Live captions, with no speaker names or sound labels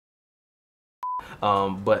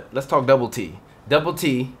But let's talk Double T. Double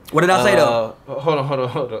T. What did I say though? Hold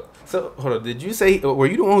on. So hold on. Did you say? Were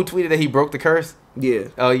you the one who tweeted that he broke the curse? Yeah.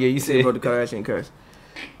 Oh yeah, you said he broke the Kardashian curse.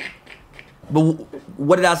 But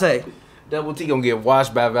what did I say? Double T gonna get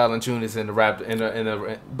washed by Valanciunas in the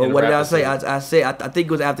Raptor. But what did I say? I said I think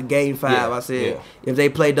it was after Game 5. Yeah, I said if they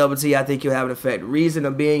play Double T, I think he'll have an effect. Reason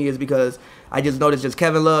of being is because I just noticed just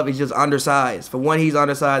Kevin Love is just undersized. For one, he's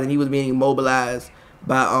undersized and he was being immobilized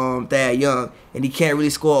by Thad Young, and he can't really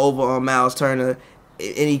score over Miles Turner,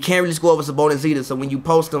 and he can't really score over Sabonis either. So when you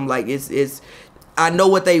post them, like it's I know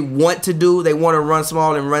what they want to do. They want to run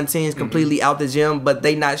small and run teams completely out the gym, but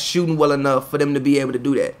they not shooting well enough for them to be able to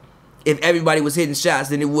do that. If everybody was hitting shots,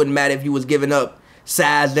 then it wouldn't matter if you was giving up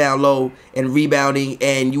size down low and rebounding,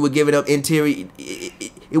 and you were giving up interior.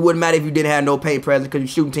 It wouldn't matter if you didn't have no paint presence because you're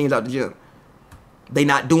shooting teams out the gym. They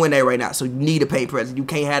not doing that right now, so you need a paint presence. You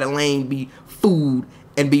can't have the lane be food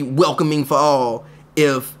and be welcoming for all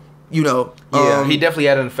if, you know. Yeah, he definitely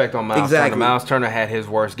had an effect on Miles exactly. Turner. Miles Turner had his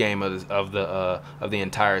worst game of the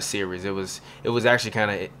entire series. It was actually kind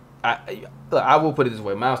of. I will put it this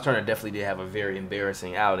way: Miles Turner definitely did have a very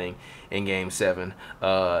embarrassing outing in Game 7.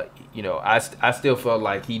 You know, I still felt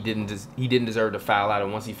like he didn't deserve to foul out,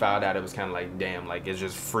 and once he fouled out, it was kind of like, damn, like it's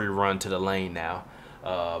just free run to the lane now.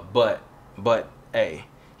 But hey,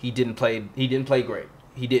 he didn't play great.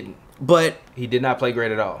 He didn't. But he did not play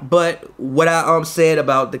great at all. But what I said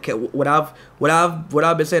about what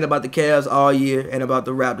I've been saying about the Cavs all year and about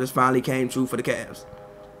the Raptors finally came true for the Cavs.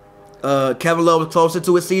 Kevin Love was closer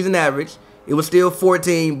to his season average. It was still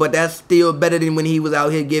 14, but that's still better than when he was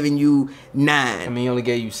out here giving you 9. I mean, he only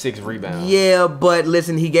gave you 6 rebounds. Yeah, but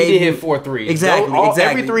listen, he did hit 4 threes. Exactly.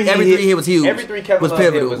 Every three he hit was huge. Every three Kevin was Love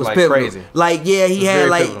pivotal. hit was like pivotal. Crazy. Like yeah, he had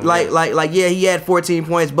pivotal, he had 14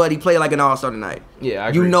 points, but he played like an all-star tonight. Yeah, I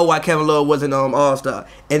agree. You know why Kevin Love wasn't all-star,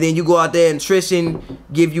 and then you go out there and Tristian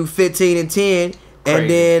give you 15 and 10. And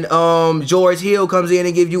then George Hill comes in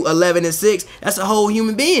and give you 11 and 6. That's a whole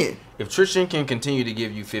human being. If Tristian can continue to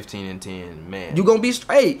give you 15 and 10, man, you're going to be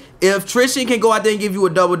straight. If Tristian can go out there and give you a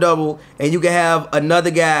double-double and you can have another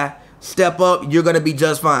guy step up, you're going to be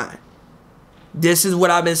just fine. This is what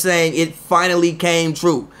I've been saying. It finally came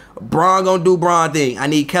true. Bron going to do Bron thing. I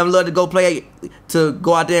need Kevin Love to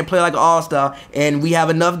go out there and play like an all-star, and we have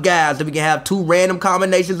enough guys that we can have 2 random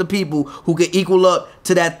combinations of people who can equal up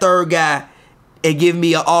to that third guy and give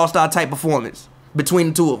me an all-star type performance between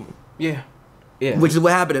the 2 of them. Yeah. Yeah. Which is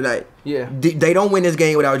what happened tonight. Yeah. They don't win this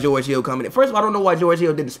game without George Hill coming in. First of all, I don't know why George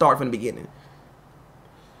Hill didn't start from the beginning.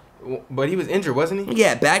 But he was injured, wasn't he?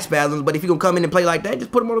 Yeah, back spasms. But if he gonna come in and play like that,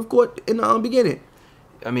 just put him on the court in the beginning.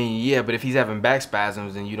 I mean, yeah, but if he's having back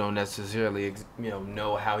spasms, then you don't necessarily,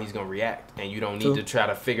 know how he's gonna react, and you don't need to try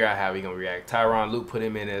to figure out how he's gonna react. Tyronn Lue put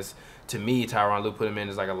him in as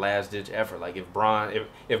like a last ditch effort. Like if Bron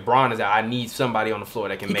is out, I need somebody on the floor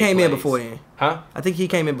that can. He came in before then. Huh? I think he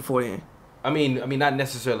came in before then. I mean, not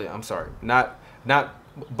necessarily. I'm sorry, not.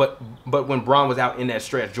 But when Bron was out in that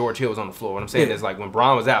stretch, George Hill was on the floor. What I'm saying is, like, when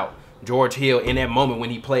Bron was out, George Hill in that moment when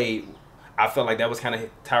he played, I felt like that was kind of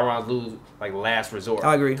Tyronn Lue's like last resort.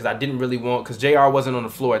 I agree. Because I didn't really want, because JR wasn't on the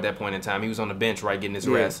floor at that point in time. He was on the bench, right, getting his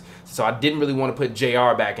rest. So I didn't really want to put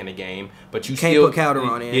JR back in the game. But you can't still put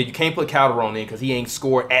Calderon in. Yeah, you can't put Calderon in because he ain't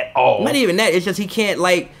scored at all. Not even that. It's just he can't,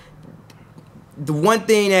 like. The one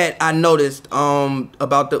thing that I noticed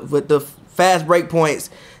about the fast break points,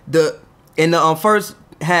 in the first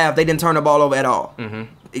half they didn't turn the ball over at all.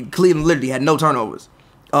 Cleveland literally had no turnovers.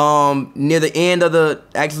 Near the end of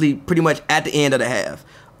actually pretty much at the end of the half,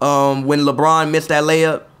 when LeBron missed that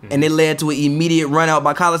layup and it led to an immediate run out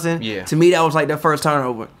by Collison. To me that was like their first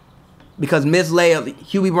turnover because missed layup.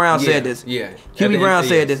 Hubie Brown said this. Hubie Brown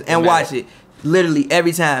said this, and watch it. Literally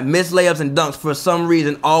every time, missed layups and dunks for some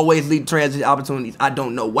reason always lead to transition opportunities. I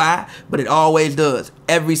don't know why, but it always does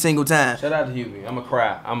every single time. Shout out to Hubie. I'ma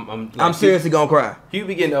cry. I'm seriously gonna cry.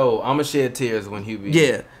 Hubie getting old. I'ma shed tears when Hubie.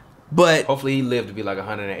 Yeah, but hopefully he lived to be like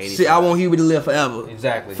 180. See, I want Hubie to live forever.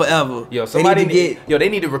 Exactly. Forever. Yo, somebody they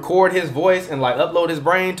need to record his voice and like upload his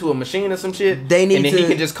brain to a machine or some shit. They need and then he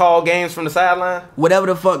can just call games from the sideline. Whatever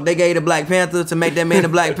the fuck they gave the Black Panther to make that man the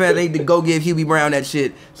Black Panther, they need to go give Hubie Brown that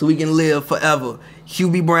shit so we can live forever.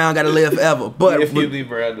 Hubie Brown gotta live forever. But if Hubie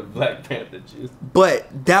Brown the Black Panther juice.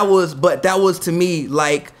 But that was to me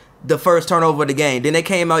like the first turnover of the game. Then they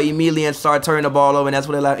came out immediately and started turning the ball over, and that's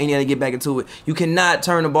what allowed Indiana to get back into it. You cannot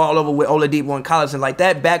turn the ball over with Oladipo and Collison. Like,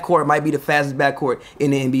 that backcourt might be the fastest backcourt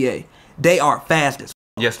in the NBA. They are fastest.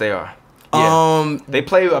 Yes, they are. Yeah. They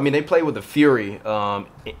play with the fury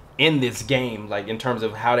in this game, like in terms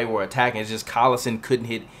of how they were attacking. It's just Collison couldn't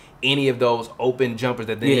hit any of those open jumpers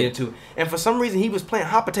that they needed to. And for some reason, he was playing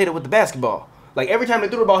hot potato with the basketball. Like every time they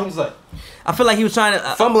threw the ball, he was like, I feel like he was trying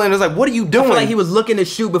to fumbling. It was like, what are you doing? I feel like he was looking to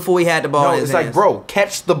shoot before he had the ball. No, in his it's like, hands. bro,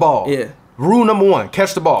 catch the ball. Yeah. Rule number 1,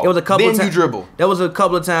 catch the ball. It was a couple. Then you dribble. There was a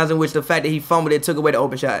couple of times in which the fact that he fumbled it took away the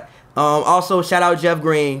open shot. Also, shout out Jeff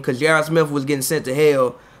Green because J.R. Smith was getting sent to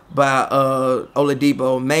hell by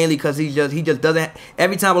Oladipo, mainly because he just doesn't.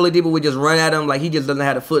 Every time Oladipo would just run at him, like he just doesn't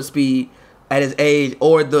have the foot speed at his age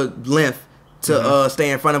or the length to stay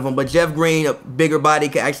in front of him. But Jeff Green, a bigger body,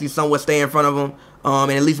 could actually somewhat stay in front of him.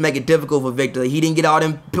 And at least make it difficult for Victor. He didn't get all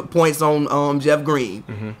them points on Jeff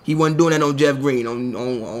Green. He wasn't doing that on Jeff Green.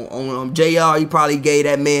 On JR, he probably gave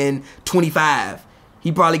that man 25.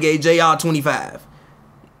 He probably gave JR 25.